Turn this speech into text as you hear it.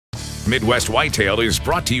Midwest Whitetail is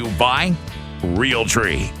brought to you by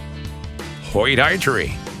Realtree, Hoyt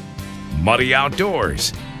Archery, Muddy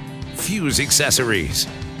Outdoors, Fuse Accessories,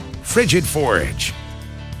 Frigid Forage,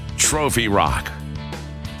 Trophy Rock,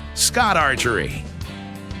 Scott Archery,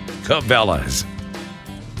 Cabela's,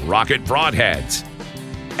 Rocket Broadheads,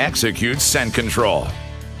 Execute Scent Control,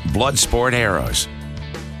 Bloodsport Arrows,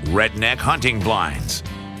 Redneck Hunting Blinds,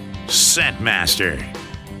 Scent Master,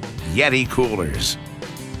 Yeti Coolers,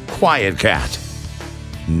 Quiet Cat,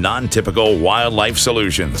 Non-Typical Wildlife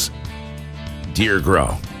Solutions, Deer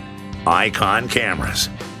Grow, Icon Cameras,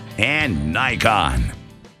 and Nikon.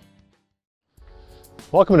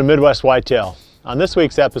 Welcome to Midwest Whitetail. On this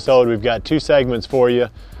week's episode, we've got two segments for you.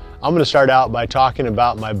 I'm going to start out by talking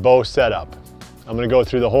about my bow setup. I'm going to go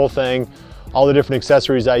through the whole thing, all the different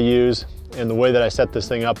accessories I use, and the way that I set this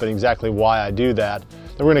thing up and exactly why I do that.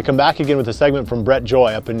 Then we're going to come back again with a segment from Brett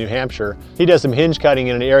Joy up in New Hampshire. He does some hinge cutting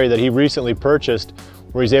in an area that he recently purchased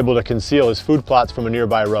where he's able to conceal his food plots from a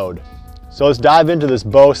nearby road. So let's dive into this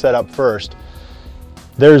bow setup first.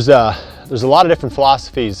 There's a lot of different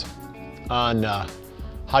philosophies on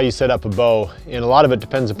how you set up a bow, and a lot of it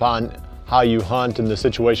depends upon how you hunt and the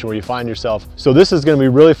situation where you find yourself. So this is going to be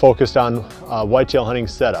really focused on whitetail hunting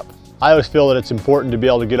setup. I always feel that it's important to be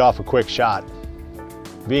able to get off a quick shot.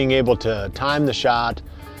 Being able to time the shot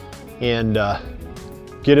and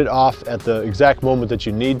get it off at the exact moment that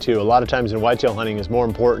you need to, a lot of times in whitetail hunting, is more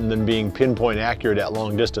important than being pinpoint accurate at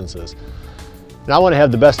long distances. And I want to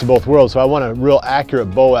have the best of both worlds, so I want a real accurate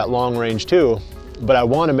bow at long range too, but I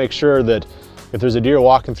want to make sure that if there's a deer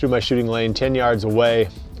walking through my shooting lane 10 yards away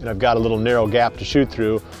and I've got a little narrow gap to shoot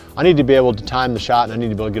through, I need to be able to time the shot and I need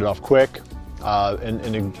to be able to get it off quick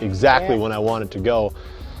and exactly when I want it to go.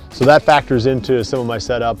 So that factors into some of my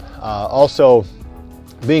setup. Also,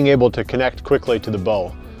 being able to connect quickly to the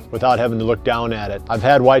bow without having to look down at it. I've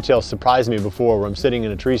had whitetails surprise me before where I'm sitting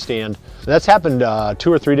in a tree stand. That's happened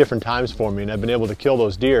 2 or 3 different times for me, and I've been able to kill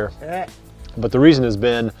those deer. But the reason has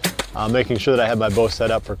been making sure that I have my bow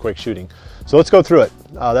set up for quick shooting. So let's go through it.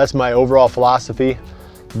 That's my overall philosophy.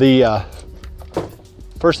 The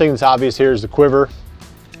first thing that's obvious here is the quiver.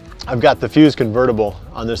 I've got the Fuse convertible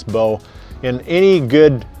on this bow, and any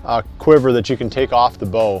good quiver that you can take off the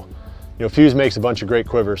bow. You know, Fuse makes a bunch of great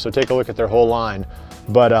quivers, so take a look at their whole line.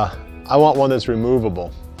 But I want one that's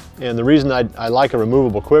removable. And the reason I like a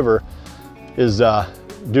removable quiver is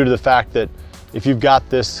due to the fact that if you've got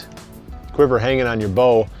this quiver hanging on your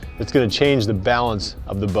bow, it's going to change the balance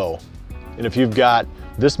of the bow. And if you've got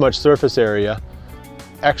this much surface area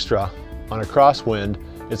extra on a crosswind,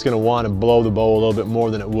 it's going to want to blow the bow a little bit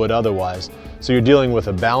more than it would otherwise. So you're dealing with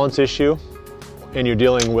a balance issue and you're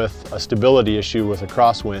dealing with a stability issue with a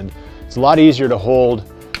crosswind. It's a lot easier to hold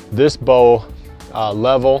this bow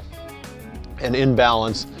level and in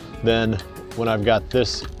balance than when I've got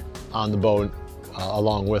this on the bow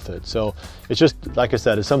along with it. So it's just, like I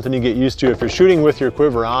said, it's something you get used to. If you're shooting with your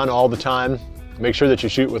quiver on all the time, make sure that you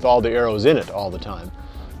shoot with all the arrows in it all the time,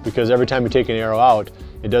 because every time you take an arrow out,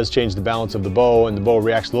 it does change the balance of the bow, and the bow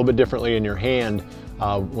reacts a little bit differently in your hand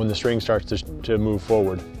when the string starts to move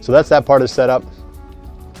forward. So that's that part of the setup.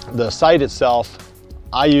 The sight itself,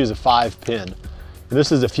 I use a 5-pin. And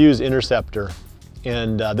this is a Fuse Interceptor,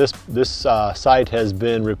 and this sight has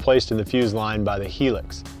been replaced in the Fuse line by the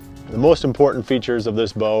Helix. The most important features of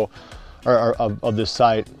this bow, or of this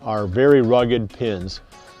sight, are very rugged pins.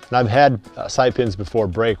 And I've had sight pins before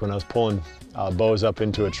break when I was pulling bows up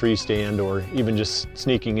into a tree stand or even just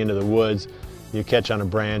sneaking into the woods. You catch on a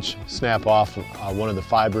branch, snap off one of the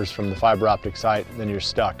fibers from the fiber optic sight, and then you're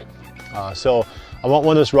stuck. So I want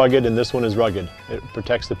one that's rugged, and this one is rugged. It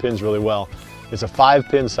protects the pins really well. It's a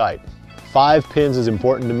 5-pin sight. 5 pins is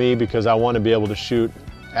important to me because I want to be able to shoot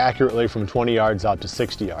accurately from 20 yards out to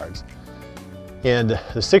 60 yards. And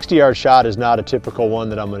the 60-yard shot is not a typical one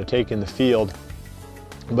that I'm going to take in the field,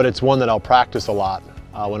 but it's one that I'll practice a lot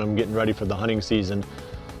when I'm getting ready for the hunting season,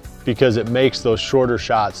 because it makes those shorter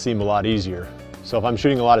shots seem a lot easier. So if I'm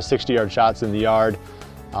shooting a lot of 60-yard shots in the yard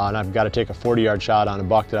and I've got to take a 40-yard shot on a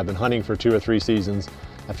buck that I've been hunting for 2 or 3 seasons,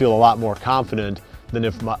 I feel a lot more confident than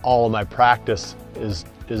if all of my practice is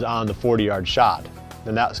on the 40-yard shot.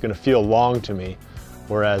 Then that's going to feel long to me,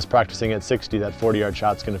 whereas practicing at 60, that 40-yard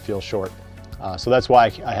shot's going to feel short. So that's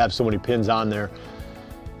why I have so many pins on there,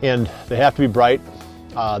 and they have to be bright.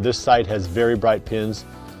 This sight has very bright pins,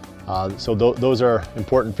 so those are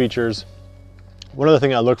important features. One other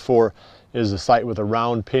thing I look for is a sight with a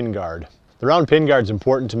round pin guard. The round pin guard is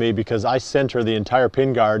important to me because I center the entire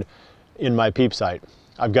pin guard in my peep sight.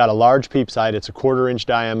 I've got a large peep sight. It's a 1/4 inch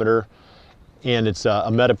diameter, and it's a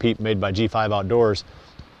Meta peep made by G5 Outdoors.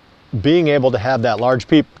 being able to have that large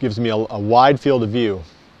peep gives me a wide field of view.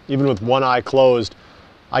 Even with one eye closed,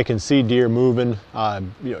 I can see deer moving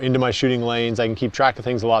into my shooting lanes. I can keep track of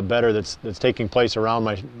things a lot better that's taking place around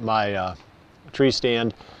my tree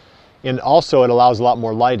stand. And also it allows a lot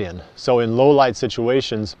more light in. So in low light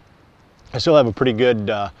situations, I still have a pretty good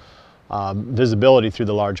visibility through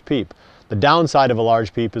the large peep. The downside of a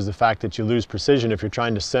large peep is the fact that you lose precision if you're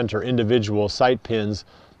trying to center individual sight pins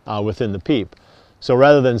within the peep. So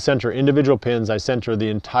rather than center individual pins, I center the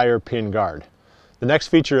entire pin guard. The next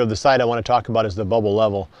feature of the sight I want to talk about is the bubble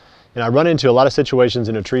level. And I run into a lot of situations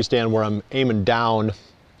in a tree stand where I'm aiming down,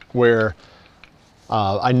 where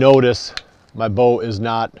I notice my bow is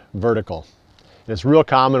not vertical. And it's real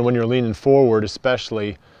common when you're leaning forward,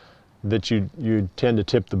 especially, that you tend to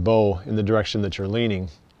tip the bow in the direction that you're leaning.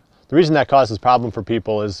 The reason that causes problem for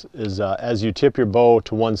people is as you tip your bow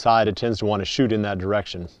to one side, it tends to want to shoot in that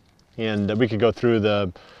direction. And we could go through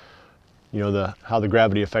how the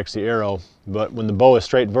gravity affects the arrow, but when the bow is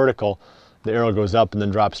straight vertical, the arrow goes up and then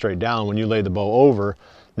drops straight down. When you lay the bow over,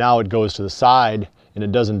 now it goes to the side and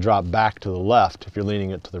it doesn't drop back to the left. If you're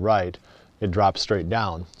leaning it to the right, it drops straight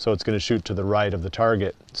down. So it's going to shoot to the right of the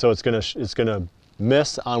target. So it's going to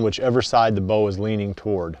miss on whichever side the bow is leaning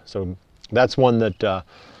toward. So that's one that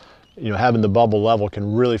having the bubble level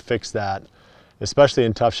can really fix that, especially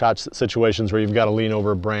in tough shot situations where you've got to lean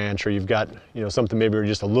over a branch, or you've got something maybe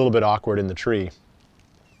just a little bit awkward in the tree.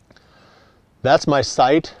 That's my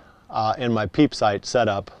sight and my peep sight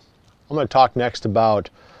setup. I'm going to talk next about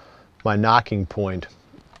my nocking point.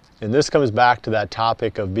 And this comes back to that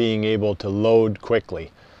topic of being able to load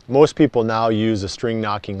quickly. Most people now use a string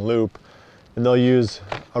nocking loop, and they'll use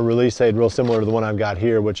a release aid real similar to the one I've got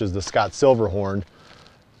here, which is the Scott Silverhorn,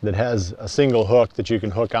 that has a single hook that you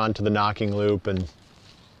can hook onto the nocking loop and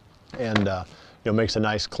makes a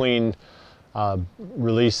nice clean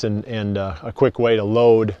release and a quick way to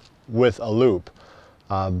load with a loop.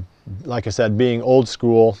 Like I said, being old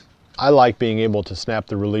school, I like being able to snap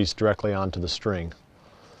the release directly onto the string.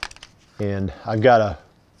 And I've got a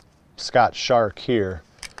Scott Shark here.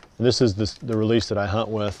 And this is the release that I hunt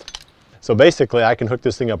with. So basically I can hook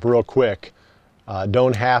this thing up real quick.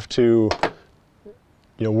 Don't have to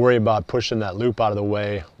worry about pushing that loop out of the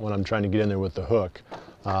way when I'm trying to get in there with the hook.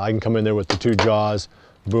 I can come in there with the two jaws,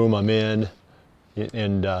 boom, I'm in,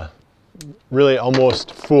 and really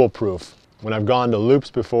almost foolproof. When I've gone to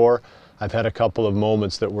loops before, I've had a couple of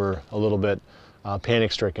moments that were a little bit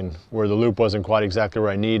panic-stricken, where the loop wasn't quite exactly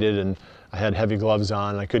where I needed, and I had heavy gloves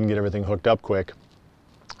on and I couldn't get everything hooked up quick.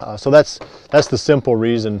 So that's the simple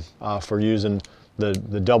reason for using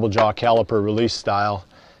the double jaw caliper release style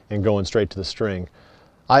and going straight to the string.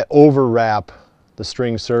 I overwrap the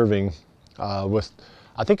string serving with,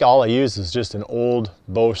 I think all I use is just an old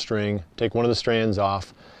bowstring, take one of the strands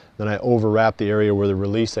off, then I overwrap the area where the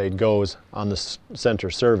release aid goes on the center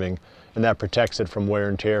serving, and that protects it from wear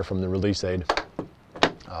and tear from the release aid.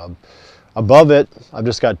 Above it, I've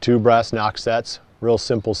just got two brass knock sets, real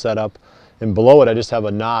simple setup, and below it I just have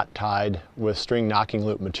a knot tied with string nocking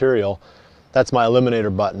loop material. That's my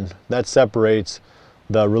eliminator button. That separates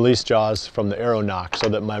the release jaws from the arrow nock so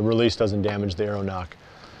that my release doesn't damage the arrow nock.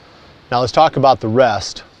 Now let's talk about the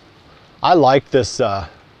rest. I like this,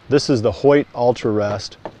 this is the Hoyt Ultra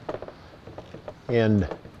Rest, and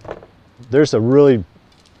there's a really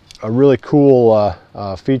cool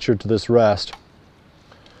feature to this rest.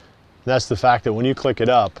 That's the fact that when you click it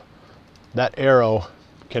up, that arrow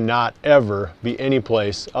cannot ever be any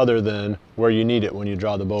place other than where you need it when you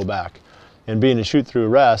draw the bow back. And being a shoot through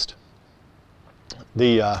rest,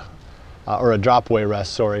 or a drop away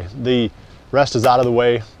rest, sorry, the rest is out of the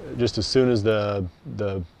way just as soon as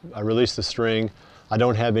I release the string. I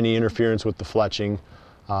don't have any interference with the fletching.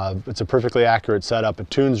 It's a perfectly accurate setup. It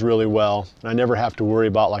tunes really well, and I never have to worry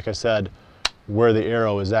about, like I said, where the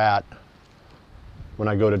arrow is at when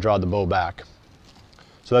I go to draw the bow back.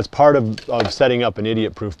 So that's part of setting up an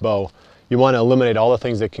idiot-proof bow. You want to eliminate all the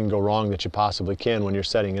things that can go wrong that you possibly can when you're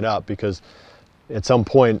setting it up, because at some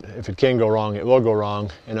point, if it can go wrong, it will go wrong.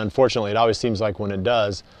 And unfortunately, it always seems like when it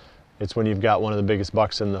does, it's when you've got one of the biggest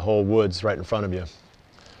bucks in the whole woods right in front of you.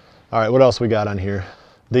 All right, what else we got on here?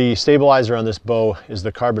 The stabilizer on this bow is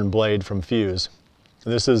the carbon blade from Fuse.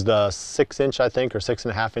 This is the 6-inch, I think, or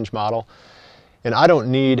 6.5-inch model. And I don't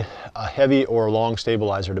need a heavy or long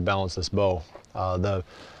stabilizer to balance this bow. The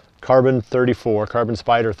Carbon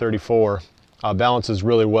Spider 34 balances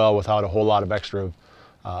really well without a whole lot of extra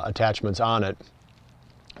attachments on it.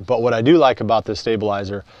 But what I do like about this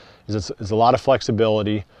stabilizer is it's a lot of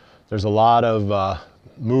flexibility. There's a lot of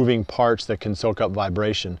moving parts that can soak up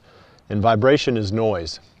vibration. And vibration is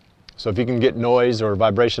noise. So if you can get noise or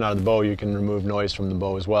vibration out of the bow, you can remove noise from the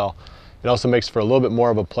bow as well. It also makes for a little bit more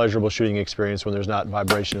of a pleasurable shooting experience when there's not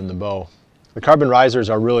vibration in the bow. The carbon risers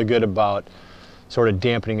are really good about sort of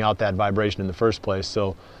dampening out that vibration in the first place,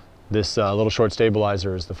 so this little short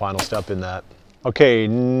stabilizer is the final step in that. Okay,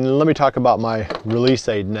 let me talk about my release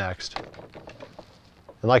aid next.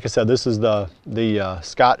 And like I said, this is the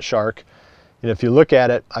Scott Shark. And if you look at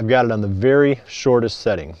it, I've got it on the very shortest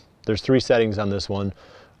setting. There's 3 settings on this one.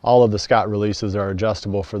 All of the Scott releases are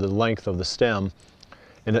adjustable for the length of the stem.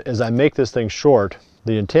 And as I make this thing short,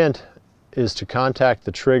 the intent is to contact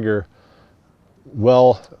the trigger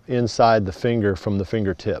well inside the finger from the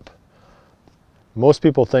fingertip. Most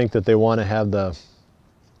people think that they want to have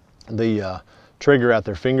the trigger at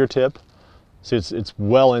their fingertip. See, it's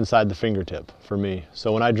well inside the fingertip for me.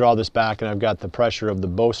 So when I draw this back and I've got the pressure of the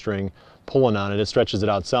bowstring pulling on it, it stretches it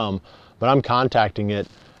out some, but I'm contacting it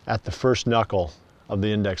at the first knuckle of the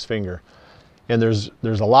index finger. And there's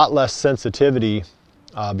a lot less sensitivity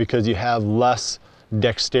because you have less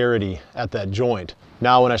dexterity at that joint.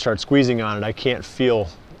 Now when I start squeezing on it, I can't feel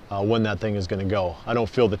when that thing is going to go. I don't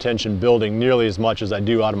feel the tension building nearly as much as I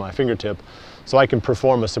do out of my fingertip. So I can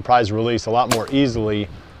perform a surprise release a lot more easily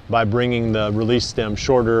by bringing the release stem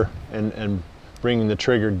shorter and bringing the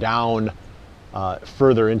trigger down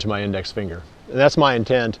further into my index finger. And that's my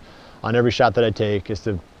intent on every shot that I take, is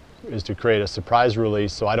to create a surprise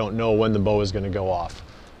release so I don't know when the bow is going to go off.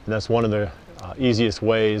 And that's one of the easiest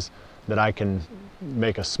ways that I can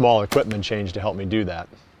make a small equipment change to help me do that.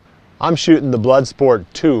 I'm shooting the Bloodsport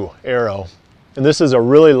 2 arrow, and this is a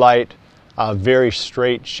really light, very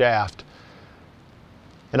straight shaft.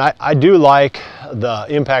 And I do like the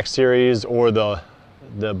Impact series or the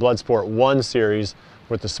Bloodsport 1 series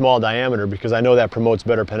with the small diameter because I know that promotes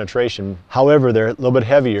better penetration. However, they're a little bit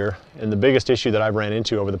heavier, and the biggest issue that I've ran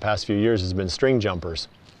into over the past few years has been string jumpers.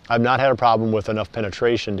 I've not had a problem with enough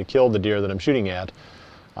penetration to kill the deer that I'm shooting at.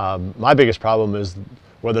 My biggest problem is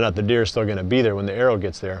whether or not the deer is still going to be there when the arrow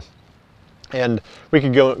gets there. And we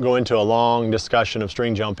could go into a long discussion of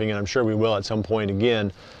string jumping, and I'm sure we will at some point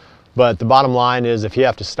again. But the bottom line is, if you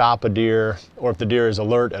have to stop a deer, or if the deer is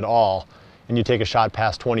alert at all, and you take a shot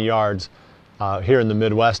past 20 yards, here in the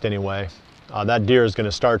Midwest anyway, that deer is going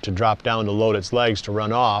to start to drop down to load its legs to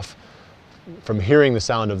run off. From hearing the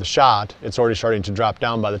sound of the shot, it's already starting to drop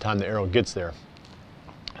down by the time the arrow gets there.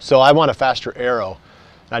 So I want a faster arrow.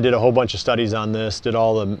 I did a whole bunch of studies on this, did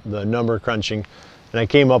all the number crunching, and I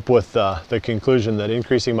came up with the conclusion that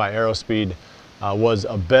increasing my arrow speed was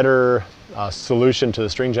a better solution to the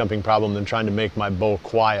string jumping problem than trying to make my bow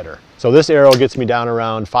quieter. So this arrow gets me down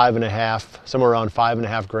around 5.5, somewhere around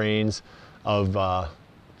 5.5 grains of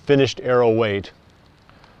finished arrow weight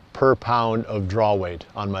per pound of draw weight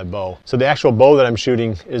on my bow. So the actual bow that I'm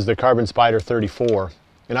shooting is the Carbon Spider 34.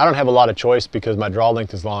 And I don't have a lot of choice because my draw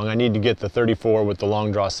length is long. I need to get the 34 with the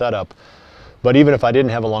long draw setup. But even if I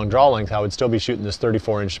didn't have a long draw length, I would still be shooting this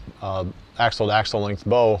 34-inch axle to axle length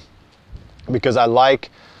bow because I like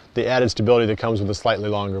the added stability that comes with a slightly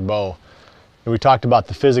longer bow. And we talked about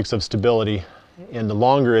the physics of stability, and the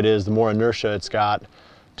longer it is, the more inertia it's got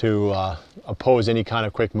to oppose any kind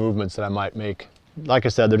of quick movements that I might make. Like I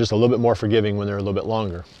said, they're just a little bit more forgiving when they're a little bit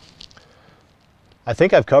longer. I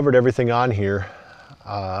think I've covered everything on here.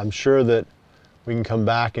 I'm sure that we can come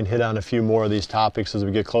back and hit on a few more of these topics as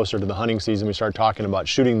we get closer to the hunting season. We start talking about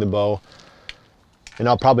shooting the bow, and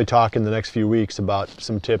I'll probably talk in the next few weeks about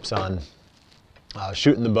some tips on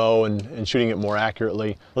shooting the bow and shooting it more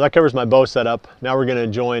accurately. Well, that covers my bow setup. Now we're going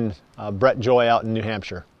to join Brett Joy out in New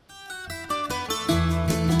Hampshire.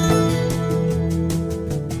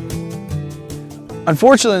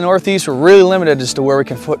 Unfortunately, in the Northeast, we're really limited as to where we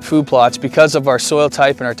can put food plots because of our soil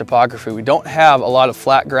type and our topography. We don't have a lot of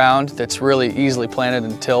flat ground that's really easily planted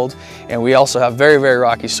and tilled, and we also have very, very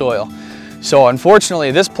rocky soil. So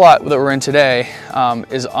unfortunately, this plot that we're in today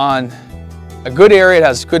is on a good area. It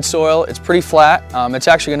has good soil. It's pretty flat. It's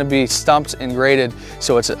actually going to be stumped and graded,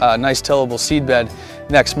 so it's a nice tillable seed bed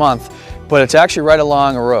next month. But it's actually right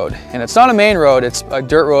along a road. And it's not a main road, it's a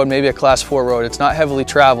dirt road, maybe a class 4 road. It's not heavily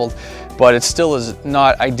traveled, but it still is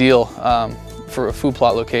not ideal for a food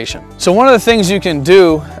plot location. So one of the things you can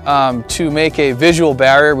do to make a visual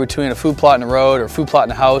barrier between a food plot and a road, or food plot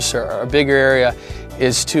and a house, or a bigger area,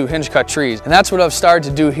 is to hinge cut trees. And that's what I've started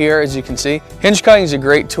to do here, as you can see. Hinge cutting is a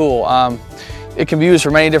great tool. It can be used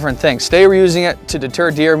for many different things. Today we're using it to deter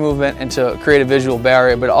deer movement and to create a visual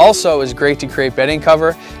barrier, but also is great to create bedding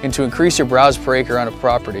cover and to increase your browse per acre on a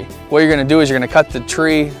property. What you're going to do is you're going to cut the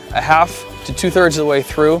tree 1/2 to 2/3 of the way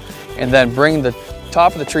through, and then bring the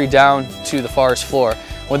top of the tree down to the forest floor.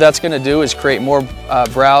 What that's going to do is create more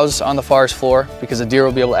browse on the forest floor, because the deer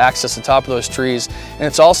will be able to access the top of those trees, and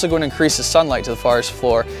it's also going to increase the sunlight to the forest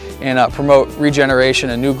floor and promote regeneration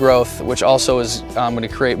and new growth, which also is going to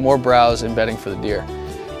create more browse and bedding for the deer.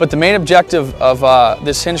 But the main objective of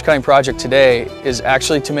this hinge cutting project today is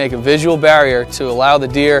actually to make a visual barrier to allow the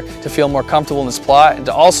deer to feel more comfortable in this plot, and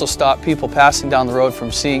to also stop people passing down the road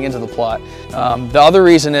from seeing into the plot. The other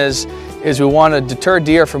reason is we want to deter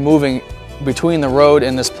deer from moving between the road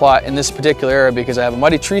and this plot in this particular area, because I have a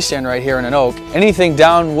muddy tree stand right here in an oak. Anything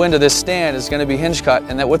downwind of this stand is going to be hinge cut,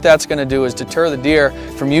 and what that's going to do is deter the deer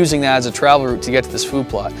from using that as a travel route to get to this food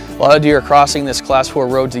plot. A lot of deer are crossing this class 4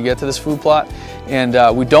 road to get to this food plot, and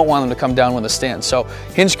we don't want them to come down with the stand. So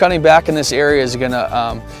hinge cutting back in this area is going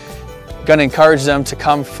to encourage them to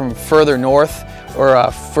come from further north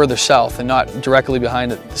or further south, and not directly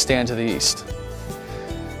behind the stand to the east.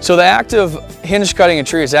 So the act of hinge cutting a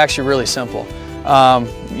tree is actually really simple.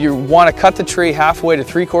 You want to cut the tree halfway to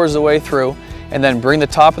 3/4 of the way through, and then bring the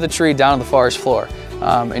top of the tree down to the forest floor.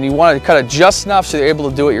 And you want to cut it just enough so you're able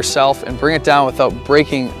to do it yourself and bring it down without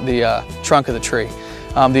breaking the trunk of the tree.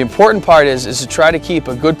 The important part is to try to keep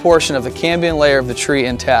a good portion of the cambium layer of the tree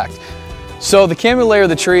intact. So the cambium layer of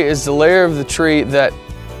the tree is the layer of the tree that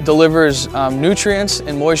delivers nutrients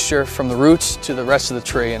and moisture from the roots to the rest of the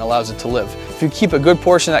tree and allows it to live. If you keep a good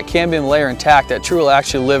portion of that cambium layer intact, that tree will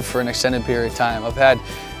actually live for an extended period of time. I've had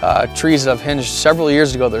trees that have hinged several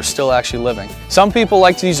years ago that are still actually living. Some people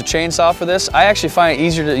like to use a chainsaw for this. I actually find it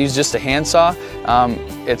easier to use just a handsaw.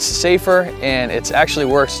 It's safer, and it actually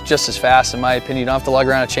works just as fast, in my opinion. You don't have to lug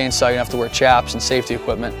around a chainsaw, you don't have to wear chaps and safety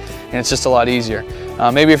equipment, and it's just a lot easier.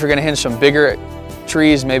 Maybe if you're going to hinge some bigger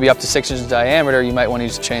trees, maybe up to 6 inches diameter, you might want to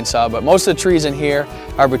use a chainsaw, but most of the trees in here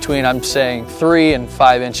are between, I'm saying, 3 and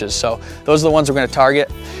 5 inches, so those are the ones we're going to target.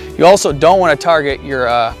 You also don't want to target your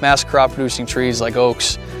mass crop producing trees like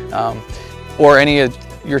oaks, or any of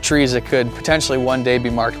your trees that could potentially one day be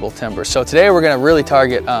marketable timber. So today we're going to really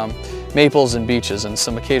target maples and beeches and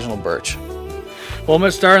some occasional birch. Well, I'm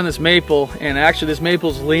going to start on this maple, and actually this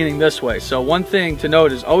maple is leaning this way. So one thing to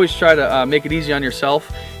note is always try to make it easy on yourself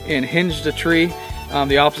and hinge the tree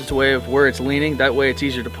the opposite way of where it's leaning. That way it's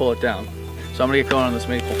easier to pull it down. So I'm going to get going on this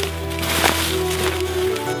maple.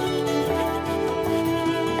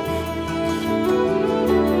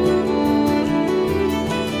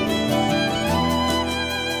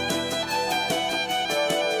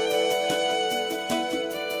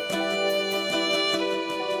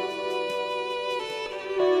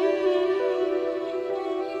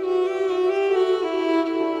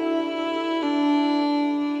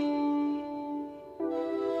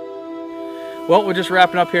 Well, we're just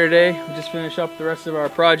wrapping up here today. We just finished up the rest of our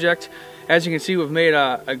project. As you can see, we've made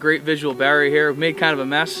a great visual barrier here. We've made kind of a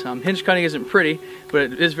mess. Hinge cutting isn't pretty, but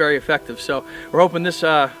it is very effective. So we're hoping this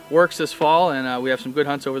works this fall, and we have some good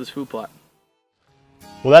hunts over this food plot.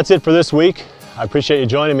 Well, that's it for this week. I appreciate you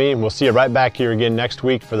joining me, and we'll see you right back here again next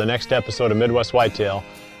week for the next episode of Midwest Whitetail.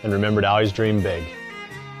 And remember to always dream big.